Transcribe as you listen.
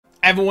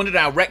Ever wondered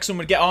how Wrexham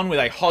would get on with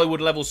a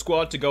Hollywood-level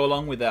squad to go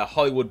along with their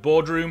Hollywood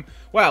boardroom?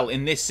 Well,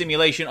 in this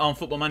simulation on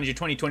Football Manager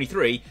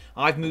 2023,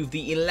 I've moved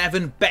the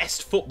 11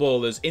 best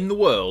footballers in the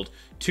world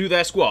to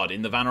their squad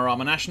in the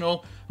Vanarama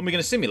National, and we're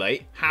going to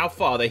simulate how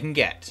far they can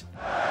get.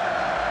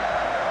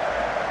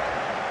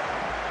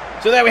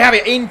 So there we have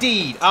it.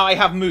 Indeed, I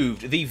have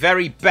moved the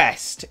very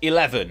best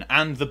 11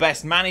 and the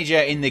best manager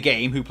in the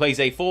game who plays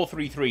a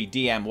 4-3-3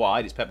 DM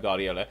wide. It's Pep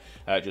Guardiola,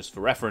 just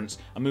for reference.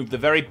 I moved the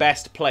very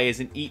best players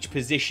in each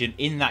position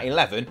in that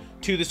 11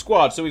 to the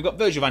squad. So we've got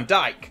Virgil van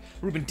Dijk,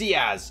 Ruben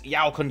Diaz,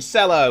 João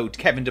Cancelo,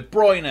 Kevin De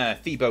Bruyne,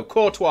 Thibaut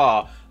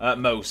Courtois,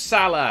 Mo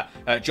Salah,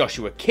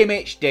 Joshua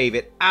Kimmich,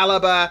 David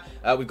Alaba.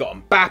 We've got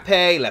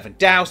Mbappe,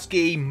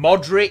 Lewandowski,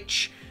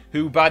 Modric,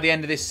 who by the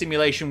end of this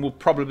simulation will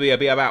probably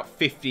be about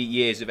 50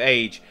 years of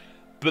age.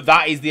 But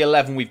that is the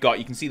 11 we've got.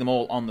 You can see them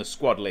all on the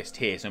squad list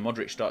here. So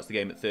Modric starts the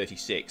game at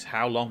 36.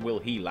 How long will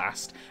he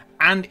last?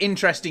 And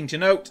interesting to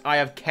note, I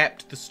have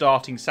kept the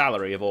starting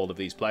salary of all of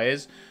these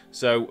players.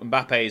 So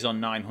Mbappe is on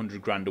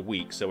 900 grand a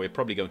week, so we're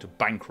probably going to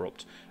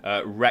bankrupt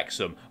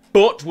Wrexham.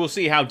 But we'll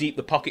see how deep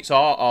the pockets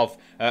are of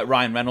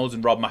Ryan Reynolds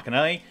and Rob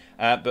McAnally.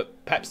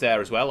 But Pep's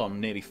there as well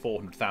on nearly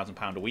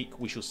 £400,000 a week.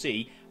 We shall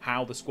see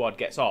how the squad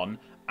gets on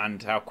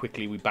and how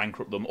quickly we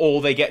bankrupt them, or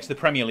they get to the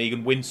Premier League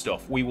and win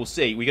stuff. We will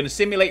see. We're going to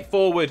simulate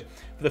forward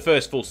for the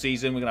first full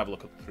season. We're going to have a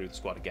look through the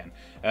squad again.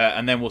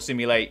 And then we'll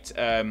simulate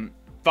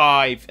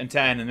 5 and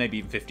 10 and maybe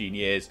even 15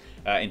 years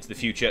into the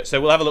future.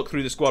 So we'll have a look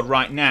through the squad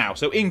right now.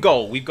 So in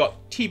goal, we've got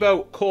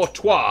Thibaut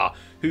Courtois,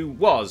 who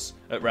was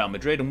at Real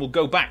Madrid and will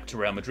go back to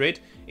Real Madrid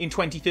in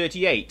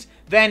 2038.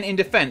 Then in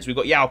defence, we've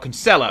got João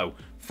Cancelo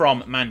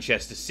from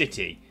Manchester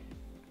City.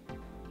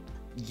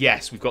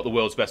 Yes, we've got the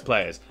world's best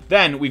players.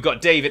 Then we've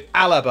got David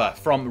Alaba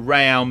from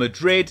Real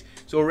Madrid.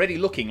 It's already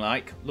looking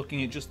at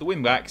just the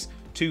wing-backs,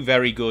 two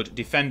very good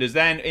defenders.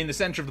 Then in the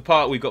centre of the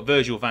park, we've got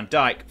Virgil van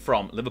Dijk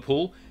from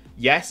Liverpool.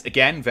 Yes,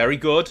 again, very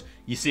good.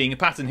 You're seeing a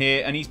pattern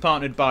here, and he's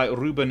partnered by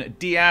Ruben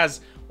Diaz,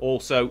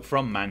 also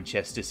from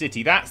Manchester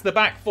City. That's the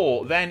back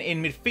four. Then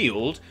in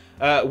midfield,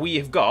 we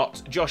have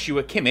got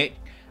Joshua Kimmich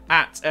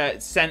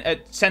at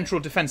central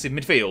defensive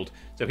midfield.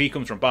 So he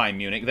comes from Bayern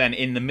Munich. Then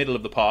in the middle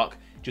of the park,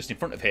 just in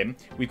front of him,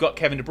 we've got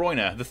Kevin De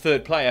Bruyne, the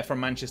third player from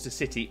Manchester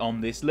City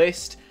on this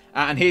list.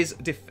 And his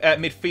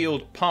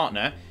midfield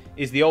partner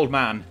is the old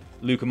man,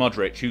 Luka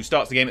Modric, who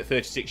starts the game at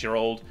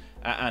 36-year-old.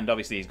 And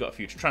obviously he's got a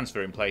future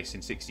transfer in place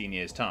in 16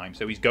 years' time.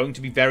 So he's going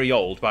to be very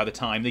old by the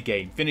time the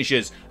game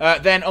finishes.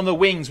 Then on the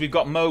wings, we've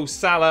got Mo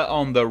Salah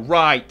on the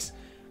right.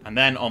 And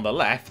then on the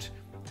left,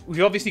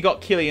 we've obviously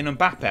got Kylian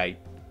Mbappe.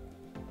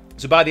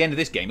 So by the end of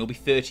this game, he'll be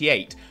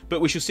 38.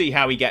 But we shall see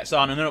how he gets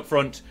on. And then up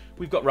front,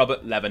 we've got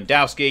Robert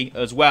Lewandowski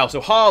as well.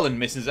 So Haaland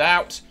misses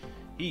out.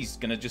 He's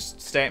going to just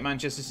stay at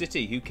Manchester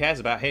City. Who cares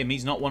about him?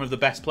 He's not one of the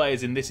best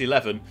players in this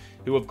 11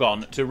 who have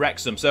gone to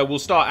Wrexham. So we'll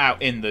start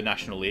out in the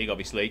National League,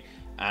 obviously,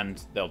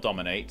 and they'll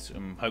dominate.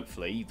 And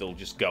hopefully, they'll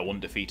just go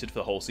undefeated for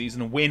the whole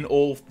season and win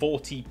all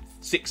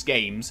 46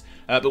 games.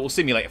 But we'll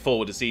simulate it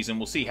forward the season.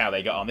 We'll see how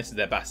they get on. This is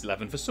their best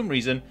 11. For some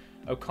reason,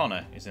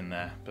 O'Connor is in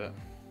there, but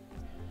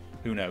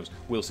who knows?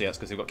 We'll see. That's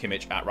because they've got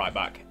Kimmich at right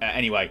back.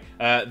 Anyway,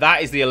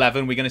 that is the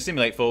 11. We're going to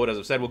simulate forward, as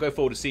I've said. We'll go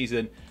forward a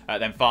season,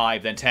 then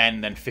 5, then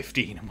 10, then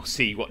 15, and we'll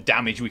see what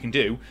damage we can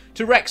do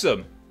to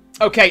Wrexham.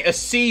 Okay, a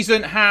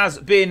season has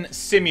been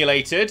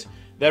simulated.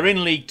 They're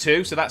in League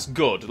 2, so that's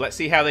good. Let's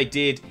see how they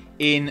did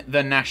in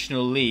the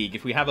National League.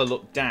 If we have a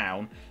look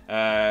down,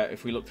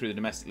 if we look through the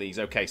domestic leagues,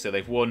 okay, so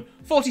they've won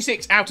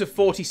 46 out of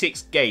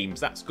 46 games.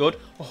 That's good.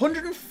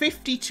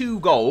 152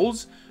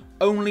 goals,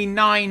 only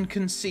 9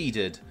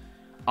 conceded.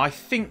 I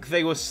think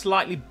they were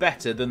slightly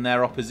better than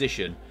their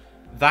opposition.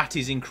 That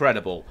is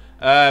incredible.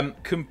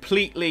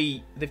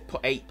 Completely, they've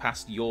put 8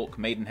 past York,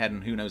 Maidenhead,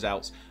 and who knows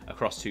else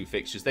across 2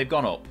 fixtures. They've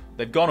gone up.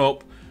 They've gone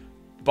up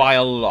by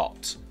a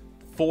lot.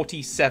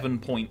 47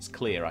 points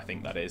clear, I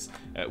think that is,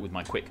 with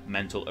my quick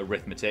mental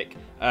arithmetic.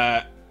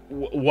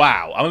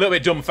 Wow. I'm a little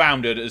bit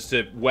dumbfounded as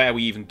to where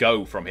we even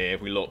go from here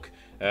if we look.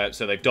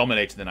 So they've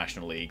dominated the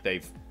National League.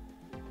 They've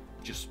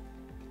just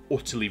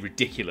utterly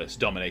ridiculous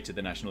dominated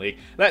the National League.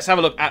 Let's have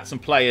a look at some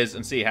players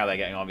and see how they're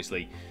getting.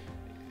 Obviously,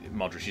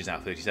 Modric is now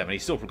 37.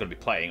 He's still going to be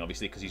playing,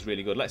 obviously, because he's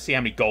really good. Let's see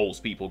how many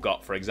goals people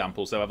got, for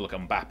example. So have a look at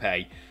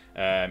Mbappe.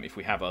 If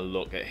we have a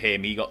look at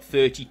him, he got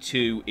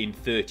 32 in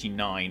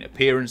 39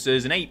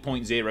 appearances, an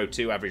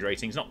 8.02 average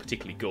rating. It's not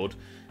particularly good.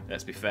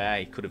 Let's be fair,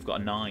 he could have got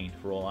a 9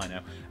 for all I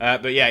know.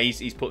 But yeah,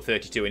 he's put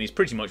 32 in. He's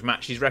pretty much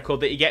matched his record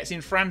that he gets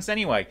in France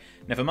anyway.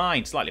 Never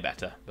mind, slightly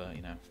better, but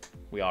you know,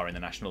 we are in the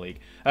National League.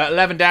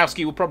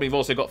 Lewandowski will probably have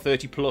also got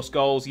 30 plus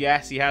goals.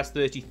 Yes, he has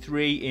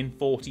 33 in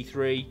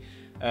 43.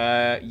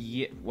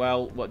 Yeah,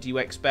 well, what do you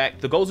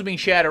expect? The goals are being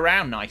shared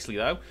around nicely,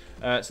 though.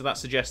 So that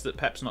suggests that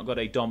Pep's not got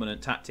a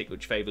dominant tactic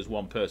which favours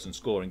one person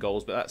scoring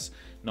goals, but that's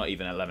not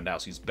even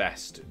Lewandowski's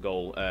best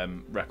goal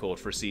record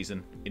for a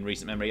season in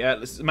recent memory.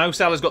 Mo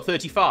Salah's got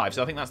 35,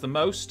 so I think that's the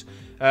most.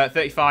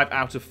 35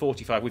 out of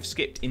 45. We've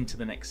skipped into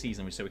the next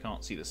season, so we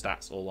can't see the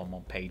stats all on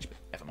one page, but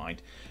never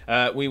mind.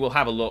 We will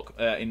have a look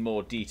in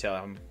more detail.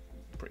 I'm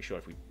pretty sure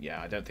if we...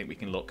 Yeah, I don't think we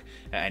can look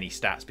at any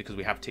stats because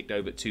we have ticked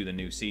over to the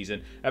new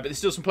season. But there's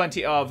still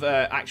plenty of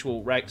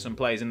actual Wrexham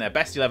players in there.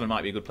 Best 11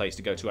 might be a good place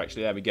to go to,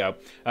 actually. There we go.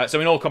 So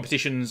in all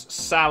competitions,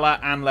 Salah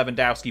and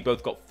Lewandowski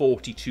both got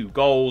 42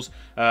 goals.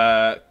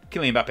 Kylian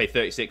Mbappe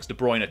 36, De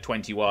Bruyne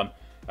 21.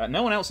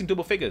 No one else in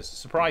double figures,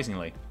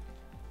 surprisingly.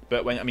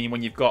 But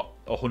when you've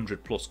got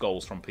 100+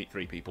 goals from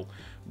 3 people,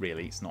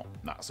 really, it's not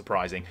that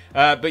surprising.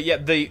 But yeah,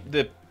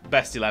 the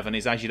best 11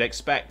 is as you'd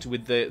expect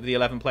with the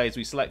 11 players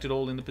we selected,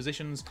 all in the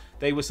positions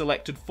they were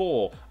selected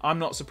for. I'm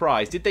not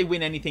surprised. Did they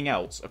win anything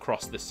else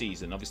across the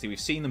season? Obviously, we've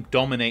seen them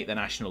dominate the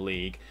National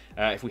League.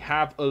 If we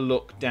have a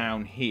look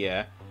down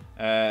here,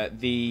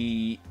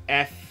 the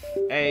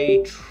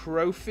FA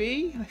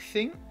Trophy, I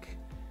think.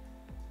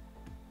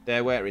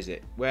 There, where is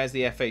it? Where's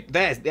the FA?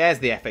 There's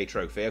the FA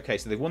Trophy. Okay,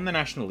 so they've won the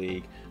National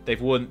League.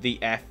 They've won the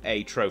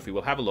FA Trophy.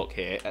 We'll have a look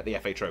here at the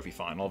FA Trophy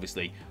final.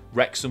 Obviously,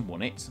 Wrexham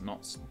won it.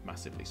 Not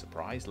massively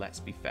surprised, let's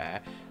be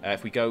fair.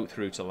 If we go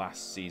through to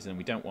last season,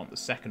 we don't want the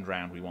second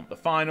round, we want the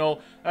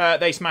final.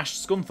 They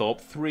smashed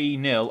Scunthorpe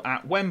 3-0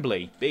 at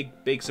Wembley.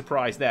 Big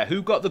surprise there.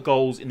 Who got the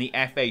goals in the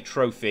FA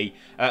Trophy?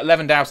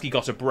 Lewandowski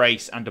got a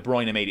brace and De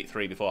Bruyne made it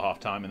 3 before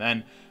half-time, and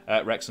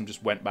then Wrexham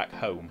just went back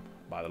home,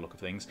 by the look of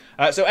things.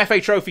 So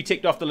FA Trophy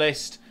ticked off the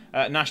list.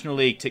 National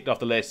League ticked off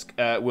the list.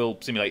 We'll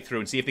simulate through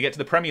and see if they get to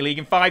the Premier League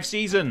in 5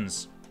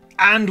 seasons.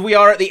 And we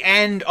are at the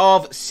end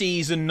of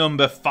season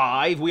number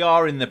 5. We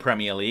are in the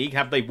Premier League.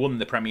 Have they won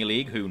the Premier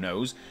League? Who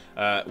knows?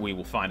 We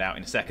will find out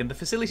in a second. The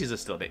facilities are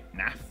still a bit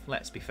naff,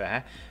 let's be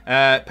fair.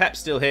 Pep's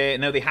still here.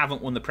 No, they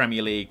haven't won the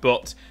Premier League,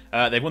 but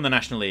they've won the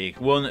National League,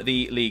 won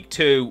the League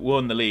 2,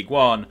 won the League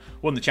 1,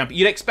 won the Champions.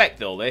 You'd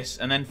expect all this,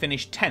 and then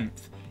finish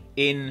 10th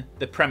in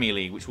the Premier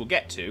League, which we'll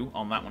get to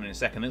on that one in a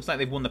second. It looks like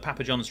they've won the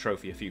Papa John's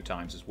Trophy a few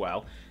times as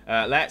well.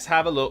 Let's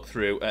have a look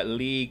through at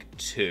League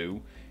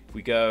 2. If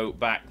we go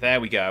back,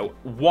 there we go.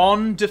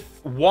 One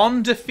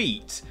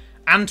defeat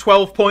and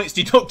 12 points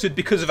deducted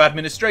because of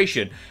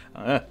administration.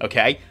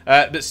 Okay,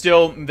 but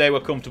still, they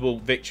were comfortable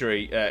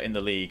victory in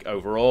the league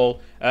overall.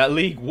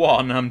 League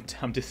 1,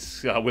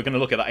 we're going to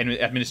look at that in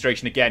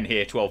administration again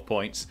here, 12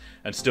 points,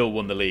 and still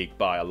won the league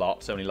by a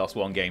lot. So only lost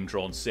 1 game,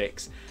 drawn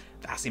 6.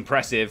 That's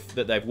impressive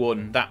that they've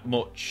won that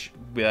much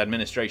with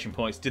administration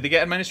points. Did they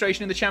get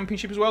administration in the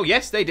Championship as well?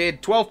 Yes, they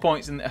did. 12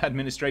 points in the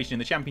administration in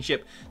the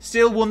Championship.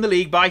 Still won the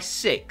league by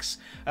 6.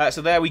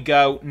 So there we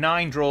go.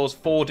 9 draws,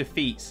 4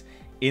 defeats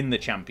in the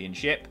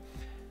Championship.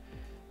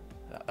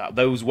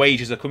 Those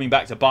wages are coming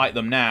back to bite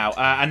them now.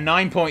 And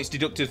 9 points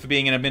deducted for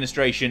being in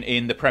administration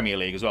in the Premier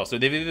League as well. So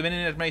they've either been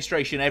in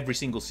administration every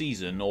single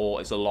season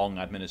or it's a long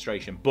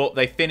administration. But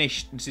they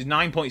finished, this is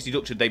 9 points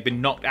deducted. They've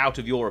been knocked out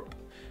of Europe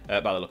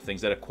by the look of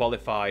things. That are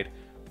qualified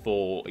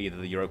for either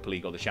the Europa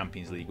League or the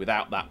Champions League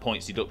without that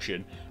points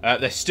deduction.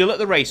 They're still at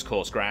the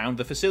racecourse ground.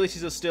 The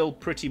facilities are still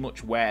pretty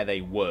much where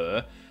they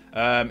were.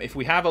 If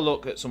we have a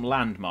look at some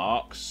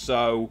landmarks,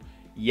 so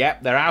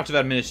yep, they're out of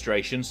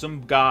administration.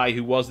 Some guy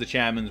who was the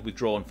chairman's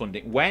withdrawn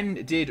funding.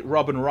 When did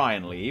Rob and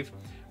Ryan leave?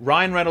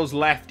 Ryan Reynolds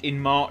left in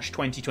March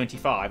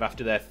 2025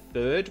 after their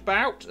 3rd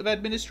bout of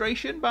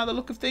administration, by the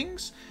look of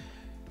things.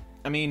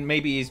 I mean,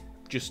 maybe he's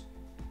just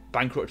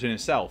bankrupted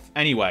himself.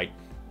 Anyway,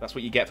 that's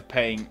what you get for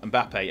paying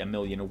Mbappe $1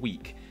 million a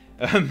week.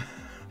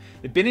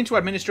 They've been into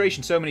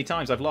administration so many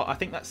times. I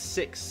think that's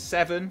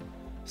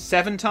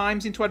 7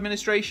 times into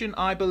administration,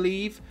 I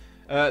believe.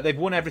 They've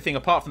won everything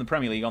apart from the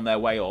Premier League on their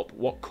way up.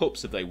 What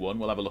cups have they won?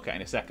 We'll have a look at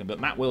in a second.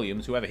 But Matt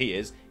Williams, whoever he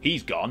is,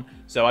 he's gone.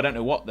 So I don't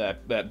know what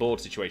their board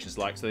situation's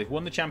like. So they've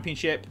won the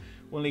Championship,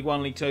 won League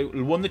 1, League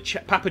 2, won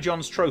the Papa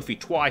John's Trophy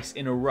twice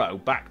in a row,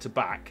 back to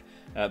back.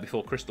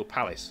 Before Crystal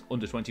Palace,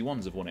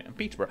 under-21s have won it, and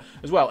Peterborough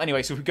as well.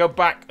 Anyway, so if we go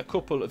back a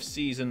couple of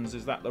seasons,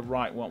 is that the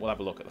right one? We'll have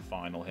a look at the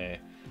final here.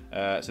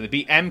 So they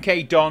beat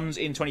MK Dons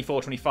in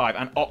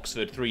 24-25 and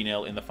Oxford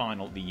 3-0 in the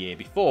final the year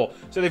before.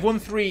 So they've won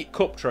 3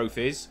 cup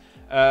trophies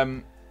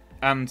and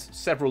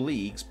several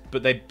leagues,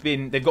 but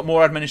they've got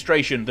more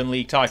administration than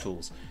league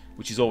titles,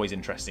 which is always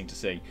interesting to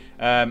see.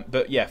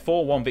 But yeah,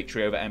 4-1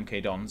 victory over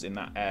MK Dons in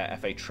that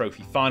FA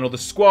Trophy final. The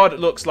squad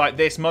looks like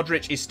this.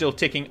 Modric is still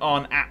ticking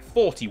on at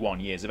 41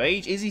 years of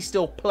age. Is he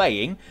still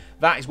playing?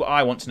 That is what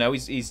I want to know.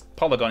 His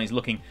polygon is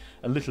looking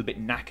a little bit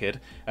knackered.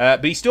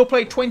 But he still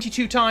played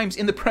 22 times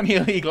in the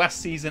Premier League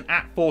last season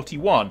at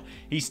 41.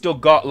 He's still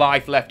got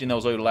life left in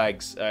those old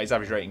legs. His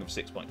average rating of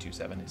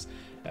 6.27 is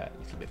a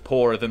little bit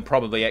poorer than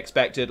probably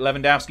expected.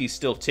 Lewandowski's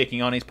still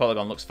ticking on. His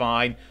polygon looks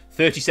fine.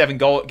 37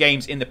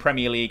 games in the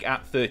Premier League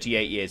at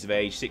 38 years of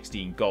age.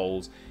 16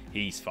 goals.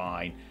 He's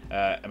fine.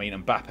 I mean,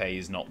 Mbappe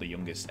is not the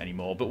youngest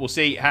anymore. But we'll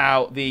see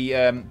how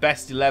the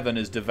best 11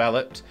 has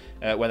developed.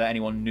 Whether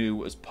anyone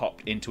new has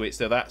popped into it.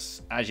 So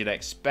that's as you'd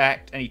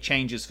expect. Any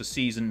changes for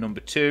season number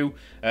 2?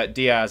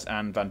 Diaz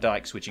and Van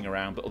Dijk switching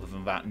around. But other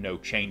than that, no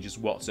changes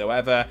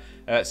whatsoever.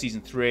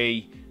 Season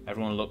 3,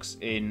 everyone looks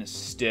in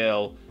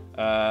still.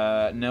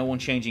 No one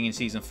changing in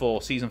Season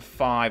 4. Season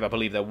 5, I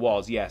believe there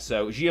was, yeah.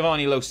 So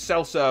Giovanni Lo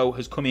Celso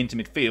has come into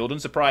midfield.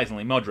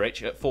 Unsurprisingly,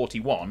 Modric at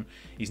 41.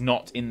 He's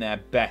not in their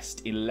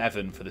best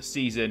 11 for the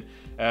season.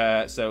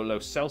 So Lo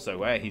Celso,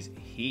 where is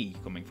he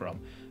coming from?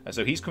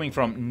 So he's coming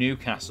from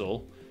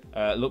Newcastle.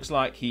 Looks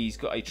like he's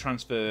got a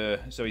transfer.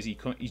 So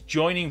he's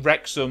joining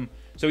Wrexham.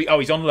 So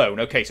he's on loan.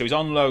 Okay, so he's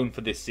on loan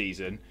for this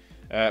season.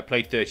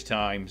 Played 30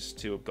 times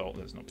to a goal.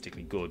 That's not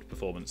particularly good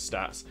performance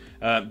stats.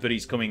 But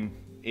he's coming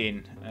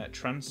in.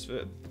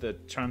 The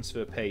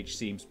transfer page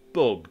seems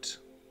bugged.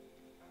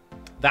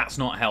 That's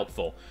not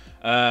helpful.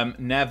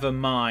 Never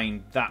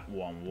mind that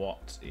one.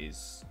 What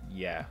is...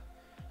 Yeah.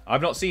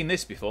 I've not seen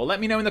this before. Let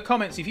me know in the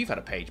comments if you've had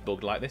a page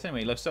bugged like this.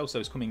 Anyway, Lo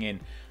Celso's coming in.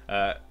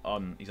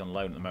 He's on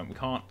loan at the moment. We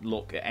can't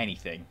look at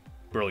anything.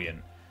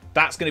 Brilliant.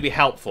 That's going to be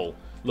helpful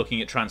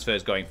looking at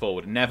transfers going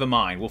forward. Never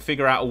mind. We'll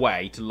figure out a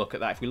way to look at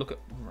that. If we look at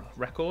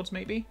records,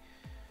 maybe?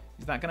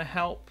 Is that going to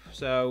help?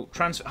 So,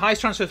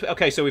 highest transfer...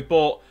 Okay, so we've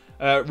bought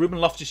Ruben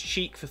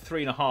Loftus-Cheek for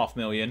 $3.5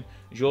 million.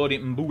 Jordi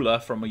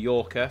Mbula from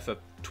Mallorca for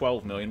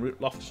 $12 million.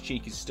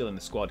 Loftus-Cheek is still in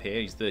the squad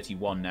here. He's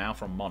 31 now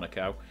from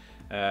Monaco.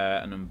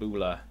 And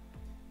Mbula...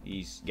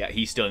 He's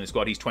still in the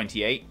squad. He's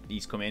 28.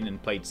 He's come in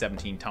and played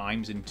 17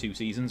 times in 2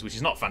 seasons, which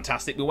is not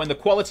fantastic. But when the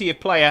quality of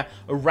player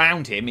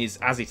around him is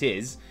as it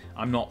is,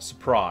 I'm not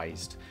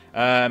surprised.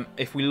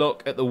 If we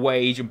look at the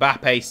wage,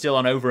 Mbappe still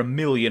on over $1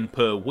 million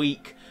per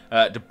week.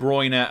 De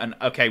Bruyne, and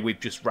okay, we're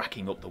just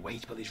racking up the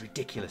wage, but it's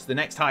ridiculous. The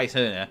next highest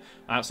earner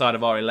outside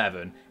of our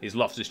 11 is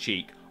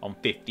Loftus-Cheek on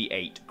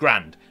 58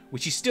 grand,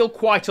 which is still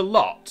quite a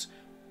lot,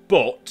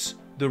 but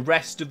the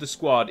rest of the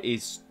squad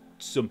is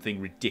something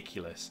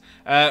ridiculous.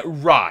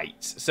 Right,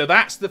 so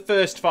that's the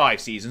first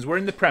 5 seasons. We're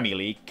in the Premier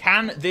League.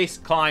 Can this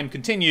climb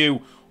continue,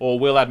 or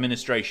will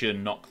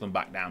administration knock them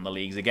back down the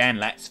leagues again?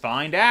 Let's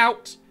find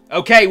out.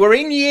 Okay, we're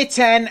in year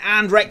 10,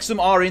 and Wrexham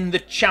are in the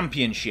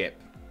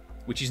Championship,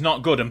 which is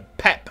not good, and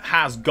Pep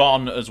has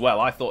gone as well.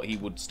 I thought he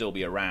would still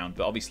be around,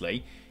 but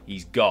obviously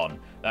he's gone.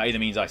 That either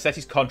means I set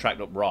his contract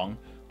up wrong,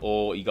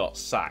 or he got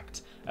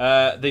sacked.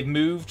 They've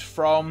moved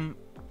from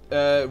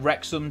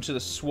Wrexham to the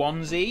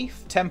Swansea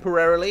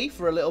temporarily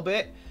for a little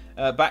bit,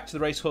 back to the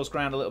Racehorse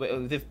Ground a little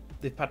bit.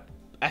 They've had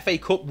FA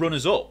Cup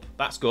runners-up.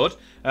 That's good.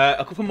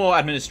 A couple more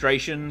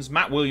administrations.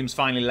 Matt Williams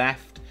finally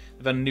left.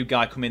 They've had a new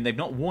guy come in. They've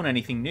not won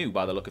anything new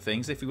by the look of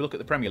things. If we look at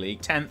the Premier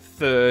League, 10th,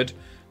 3rd.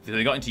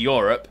 They got into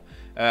Europe.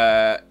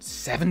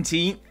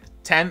 17th,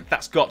 10th.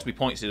 That's got to be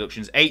points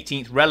deductions.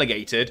 18th,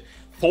 relegated.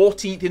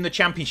 14th in the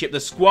Championship. The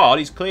squad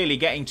is clearly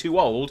getting too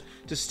old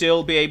to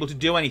still be able to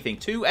do anything.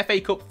 2 FA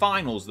Cup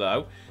finals,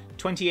 though.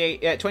 2028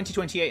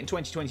 and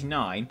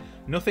 2029.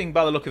 Nothing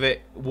by the look of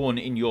it won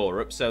in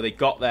Europe, so they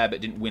got there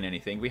but didn't win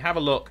anything. We have a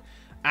look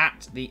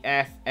at the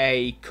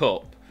FA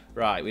Cup.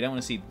 Right, we don't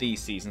want to see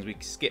these seasons. We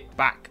skip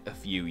back a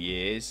few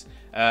years.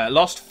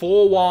 Lost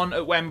 4-1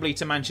 at Wembley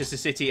to Manchester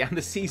City, and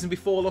the season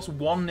before lost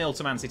 1-0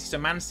 to Man City. So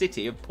Man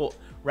City have put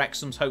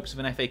Wrexham's hopes of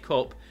an FA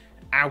Cup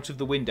out of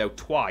the window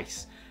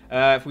twice.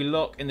 If we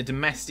look in the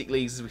domestic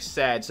leagues, as we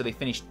said, so they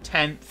finished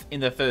 10th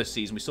in their first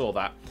season. We saw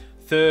that.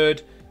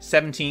 3rd,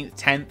 17th,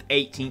 10th,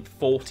 18th,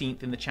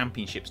 14th in the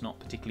Championship's not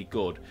particularly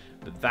good.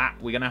 But that,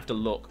 we're going to have to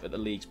look at the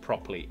leagues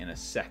properly in a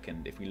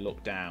second. If we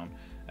look down,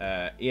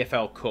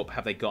 EFL Cup,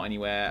 have they got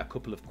anywhere? A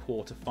couple of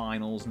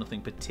quarter-finals, nothing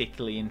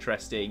particularly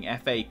interesting.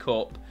 FA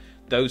Cup,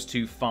 those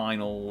 2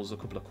 finals, a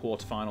couple of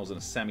quarter-finals and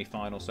a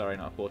semi-final. Sorry,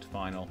 not a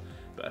quarter-final,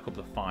 but a couple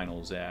of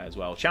finals there as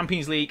well.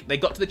 Champions League, they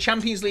got to the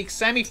Champions League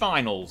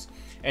semi-finals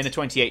in the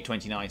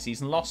 28-29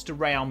 season, lost to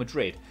Real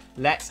Madrid.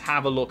 Let's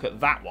have a look at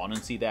that one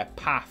and see their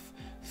path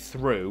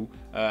through.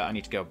 I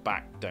need to go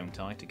back, don't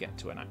I, to get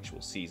to an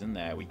actual season.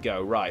 There we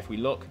go. Right, if we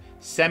look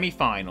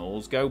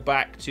semi-finals, go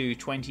back to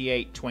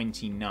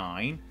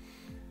 28-29.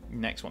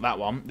 Next one, that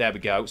one. There we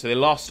go. So they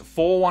lost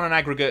 4-1 on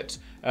aggregate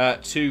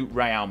to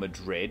Real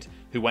Madrid,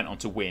 who went on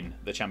to win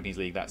the Champions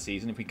League that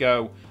season. If we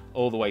go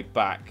all the way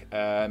back,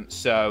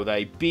 so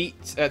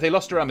they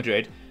lost to Real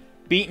Madrid,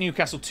 beat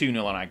Newcastle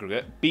 2-0 on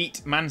aggregate,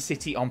 beat Man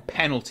City on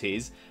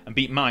penalties, and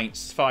beat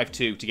Mainz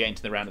 5-2 to get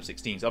into the round of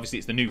 16s. Obviously,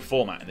 it's the new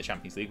format in the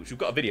Champions League, which we've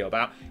got a video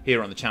about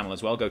here on the channel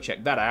as well. Go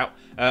check that out.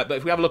 But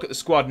if we have a look at the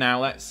squad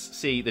now, let's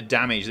see the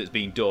damage that's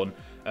been done.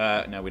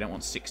 No, we don't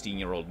want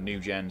 16-year-old new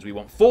gens. We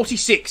want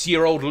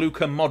 46-year-old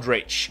Luka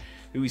Modric,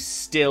 who is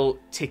still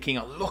ticking.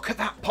 Oh, look at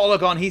that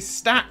polygon. His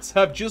stats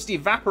have just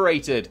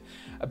evaporated.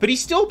 But he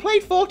still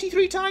played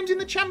 43 times in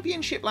the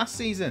Championship last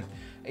season.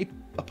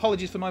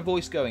 Apologies for my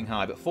voice going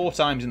high, but 4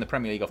 times in the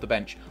Premier League off the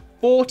bench.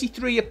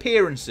 43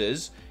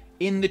 appearances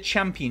in the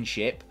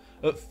Championship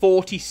at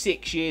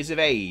 46 years of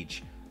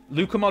age.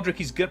 Luka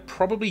Modric is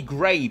probably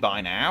grey by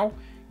now.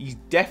 He's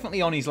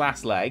definitely on his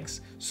last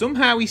legs.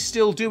 Somehow he's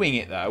still doing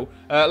it, though.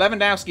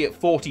 Lewandowski at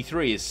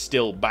 43 is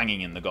still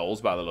banging in the goals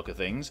by the look of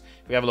things.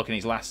 If we have a look in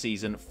his last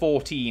season,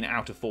 14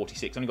 out of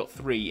 46. Only got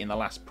 3 in the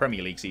last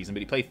Premier League season,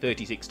 but he played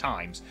 36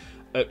 times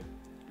at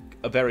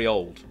a very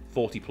old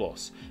 40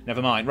 plus.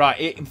 Never mind. Right,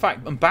 in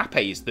fact,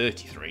 Mbappe is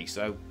 33,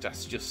 so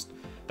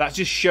that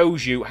just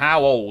shows you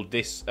how old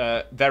this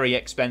very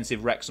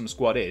expensive Wrexham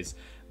squad is.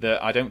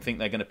 that I don't think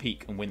they're going to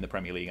peak and win the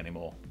Premier League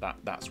anymore.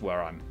 That's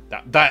where I'm...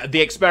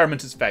 the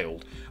experiment has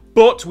failed.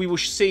 But we will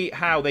see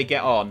how they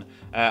get on.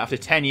 After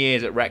 10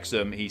 years at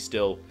Wrexham, he's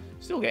still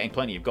getting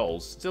plenty of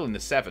goals. Still in the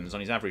 7s on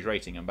his average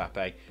rating,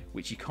 Mbappe,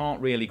 which you can't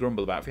really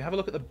grumble about. If you have a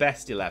look at the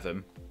best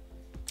 11...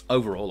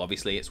 Overall,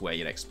 obviously, it's where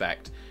you'd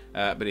expect.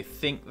 But I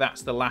think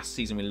that's the last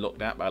season we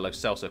looked at by Lo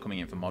Celso coming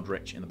in for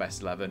Modric in the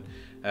best 11.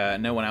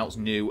 No one else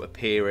new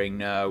appearing.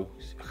 No.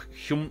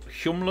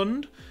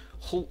 Hjumlund?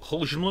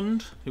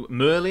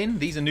 Merlin?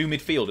 These are new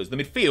midfielders. The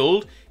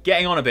midfield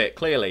getting on a bit,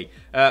 clearly.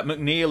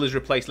 McNeil has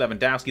replaced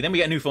Lewandowski. Then we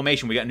get a new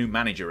formation. We get a new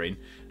manager in.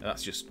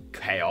 That's just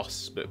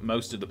chaos. But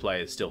most of the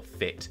players still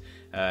fit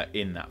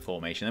in that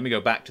formation. Then we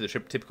go back to the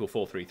typical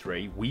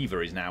 4-3-3.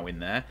 Weaver is now in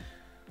there.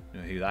 I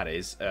don't know who that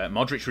is.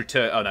 Modric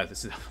returned. Oh no, I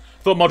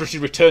thought Modric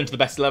had returned to the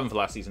best 11 for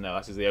last season. No,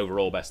 this is the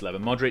overall best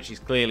 11. Modric is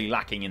clearly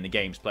lacking in the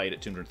games played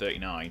at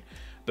 239.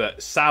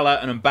 But Salah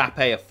and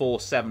Mbappe are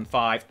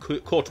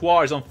 4.75.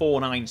 Courtois is on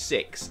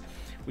 4.96,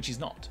 which is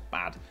not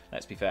bad,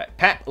 let's be fair.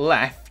 Pep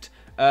left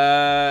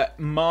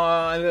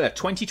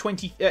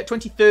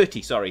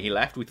 2030, sorry, he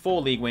left with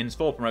 4 league wins,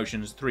 4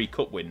 promotions, 3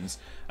 cup wins,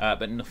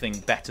 but nothing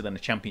better than a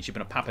championship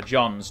and a Papa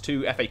John's,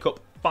 2 FA Cup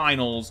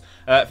finals.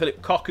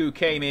 Philip Cocu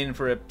came in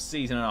for a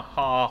season and a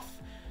half.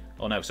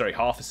 Oh no, sorry,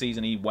 half a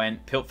season he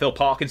went. Phil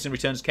Parkinson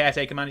returns as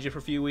caretaker manager for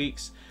a few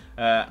weeks.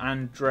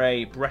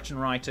 Andre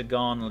Brettonreiter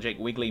gone, Jake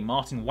Wigley,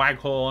 Martin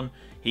Waghorn,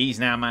 he's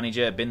now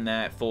manager, been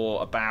there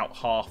for about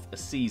half a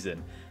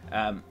season.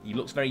 He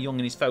looks very young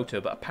in his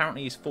photo, but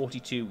apparently he's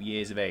 42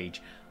 years of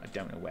age. I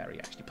don't know where he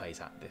actually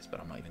plays at this,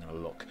 but I'm not even going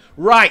to look.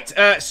 Right,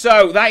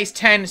 so that is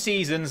 10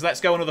 seasons.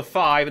 Let's go another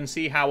 5 and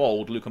see how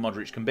old Luka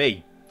Modric can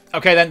be.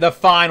 Okay, then the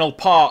final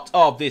part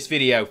of this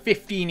video.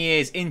 15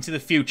 years into the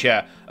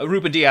future.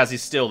 Ruben Diaz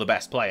is still the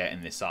best player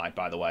in this side,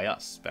 by the way.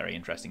 That's very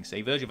interesting to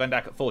see. Virgil van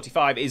Dijk at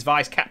 45 is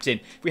vice-captain.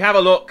 If we have a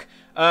look,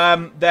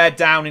 they're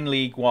down in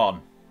League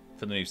One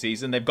for the new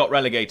season. They've got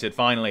relegated,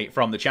 finally,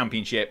 from the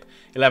Championship.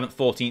 11th,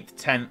 14th,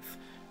 10th,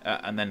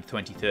 and then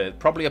 23rd.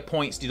 Probably a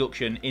points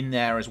deduction in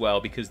there as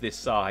well, because this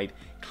side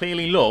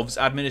clearly loves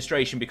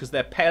administration, because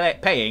they're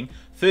paying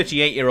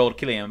 38-year-old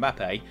Kylian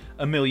Mbappe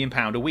 £1 million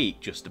a week,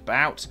 just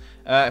about.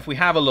 If we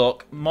have a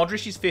look,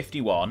 Modric is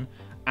 51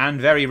 and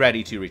very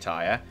ready to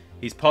retire.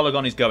 His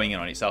polygon is going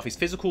in on itself. His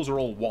physicals are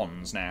all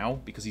 1s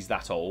now, because he's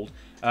that old.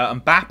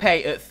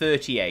 Mbappe at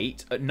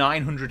 38, at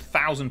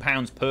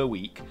 £900,000 per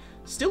week.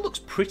 Still looks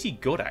pretty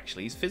good,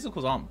 actually. His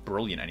physicals aren't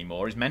brilliant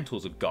anymore. His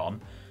mentals have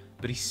gone.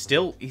 But he's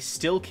still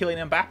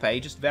Kylian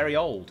Mbappe, just very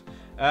old.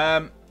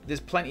 There's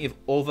plenty of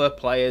other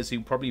players who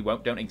probably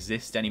don't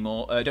exist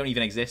anymore. Don't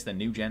even exist, they're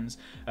new gens.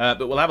 But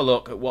we'll have a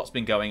look at what's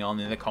been going on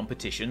in the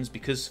competitions,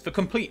 because for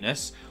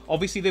completeness,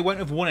 obviously they won't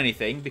have won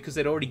anything because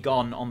they'd already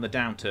gone on the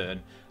downturn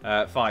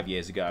 5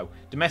 years ago.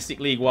 Domestic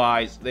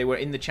league-wise, they were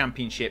in the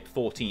Championship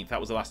 14th. That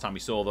was the last time we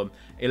saw them.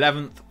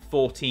 11th,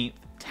 14th,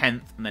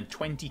 10th, and then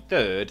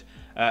 23rd.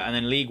 And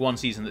then League One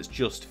season that's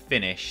just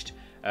finished,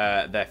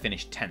 they're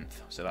finished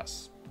 10th. So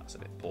that's a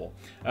bit poor.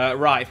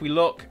 Right, if we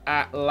look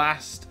at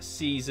last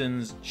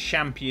season's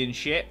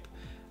Championship,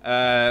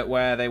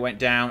 where they went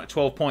down, a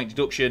 12-point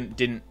deduction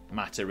didn't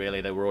matter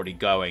really. They were already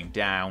going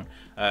down.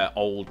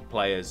 Old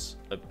players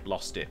have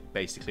lost it,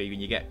 basically.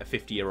 When you get a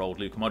 50-year-old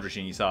Luka Modric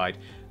in your side,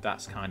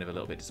 that's kind of a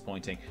little bit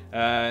disappointing.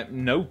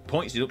 No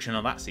points deduction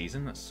on that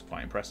season. That's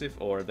quite impressive.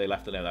 Or have they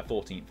left their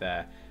 14th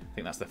there? I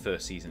think that's the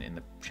first season in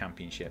the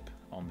Championship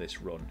on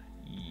this run.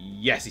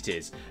 Yes, it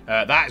is.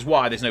 That is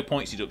why there's no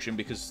points deduction,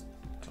 because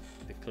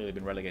they've clearly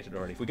been relegated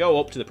already. If we go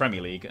up to the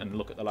Premier League and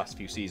look at the last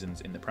few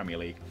seasons in the Premier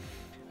League,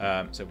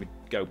 so we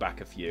go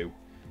back a few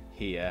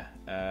here.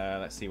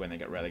 Let's see when they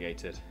got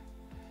relegated.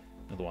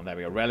 Another one, there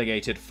we go.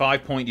 Relegated.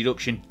 5-point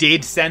deduction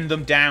did send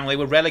them down. They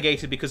were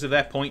relegated because of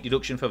their point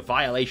deduction for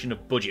violation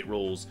of budget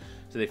rules.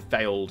 So they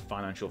failed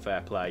financial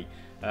fair play.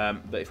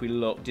 But if we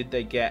look, did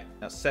they get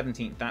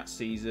 17th that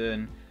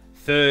season?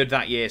 3rd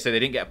that year, so they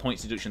didn't get a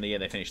points deduction the year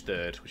they finished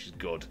 3rd, which is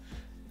good.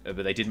 But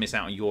they did miss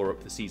out on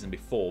Europe the season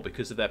before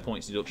because of their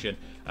points deduction,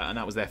 and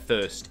that was their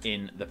first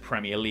in the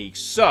Premier League.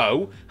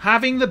 So,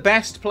 having the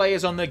best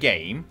players on the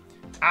game,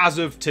 as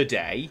of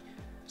today,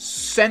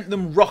 sent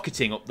them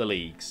rocketing up the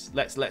leagues.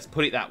 Let's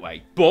put it that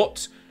way.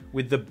 But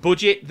with the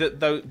budget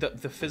that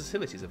the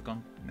facilities have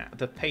gone now,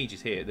 the page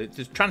is here.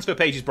 The transfer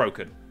page is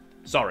broken.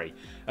 Sorry.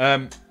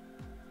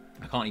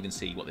 I can't even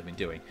see what they've been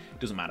doing.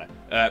 It doesn't matter.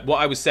 What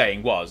I was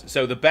saying was,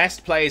 so the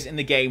best players in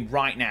the game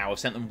right now have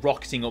sent them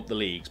rocketing up the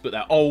leagues, but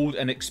they're old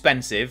and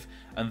expensive,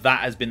 and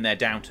that has been their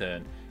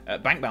downturn.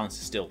 Bank balance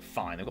is still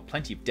fine. They've got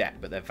plenty of debt,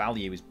 but their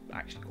value is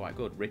actually quite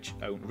good. Rich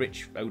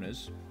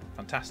owners,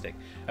 fantastic.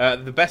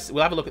 The best.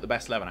 We'll have a look at the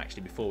best 11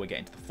 actually before we get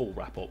into the full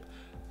wrap up.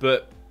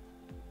 But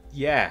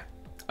yeah,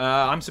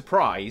 I'm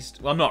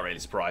surprised. Well, I'm not really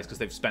surprised because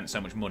they've spent so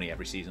much money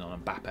every season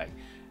on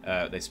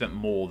Mbappe. They spent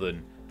more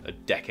than a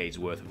decade's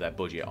worth of their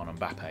budget on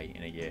Mbappe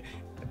in a year.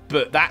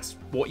 But that's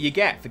what you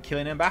get for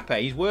killing Mbappe.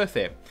 He's worth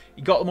it.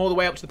 He got them all the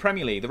way up to the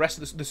Premier League. The rest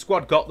of the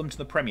squad got them to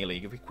the Premier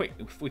League.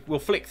 We'll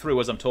flick through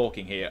as I'm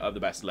talking here of the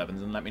best 11s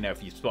and let me know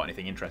if you spot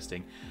anything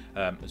interesting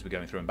as we're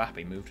going through.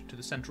 Mbappe moved to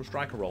the central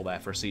striker role there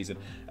for a season.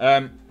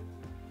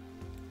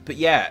 But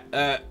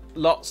yeah,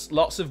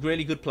 lots of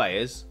really good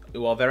players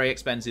who are very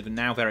expensive and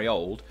now very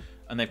old,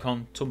 and they've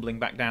gone tumbling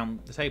back down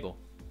the table.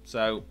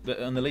 So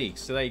on the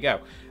leagues. So there you go.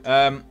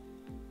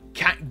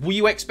 Were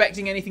you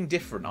expecting anything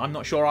different? I'm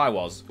not sure I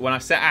was. When I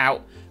set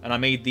out and I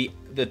made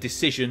the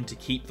decision to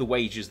keep the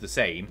wages the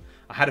same,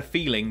 I had a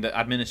feeling that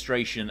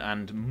administration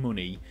and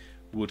money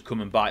would come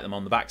and bite them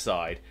on the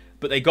backside.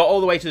 But they got all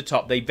the way to the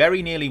top. They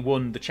very nearly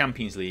won the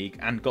Champions League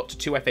and got to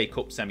two FA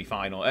Cup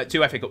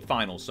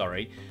finals.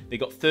 Sorry, they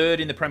got third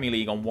in the Premier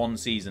League on one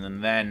season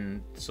and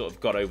then sort of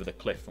got over the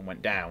cliff and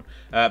went down.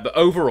 But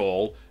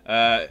overall,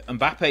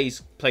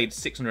 Mbappe's played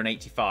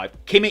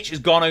 685. Kimmich has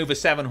gone over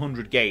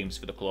 700 games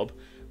for the club,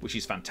 which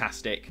is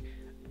fantastic.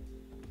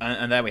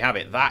 And there we have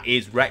it. That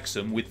is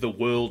Wrexham with the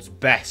world's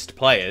best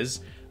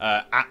players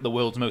at the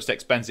world's most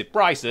expensive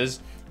prices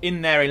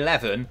in their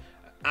 11,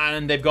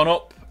 and they've gone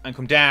up and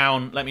come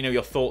down. Let me know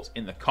your thoughts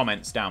in the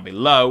comments down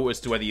below as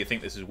to whether you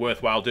think this is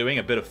worthwhile doing.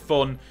 A bit of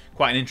fun,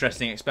 quite an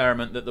interesting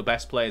experiment that the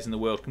best players in the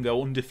world can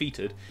go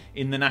undefeated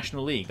in the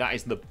National League. That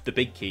is the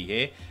big key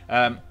here.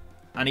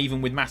 And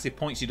even with massive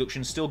points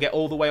deductions, still get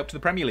all the way up to the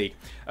Premier League.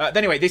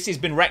 Anyway, this has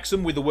been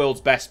Wrexham with the world's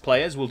best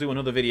players. We'll do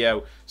another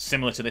video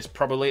similar to this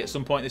probably at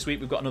some point this week.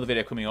 We've got another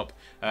video coming up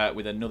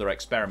with another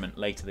experiment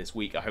later this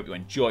week. I hope you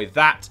enjoy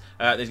that.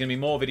 There's going to be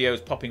more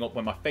videos popping up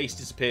when my face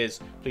disappears.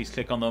 Please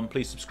click on them.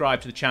 Please subscribe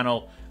to the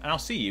channel. And I'll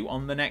see you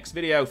on the next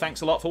video.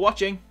 Thanks a lot for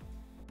watching.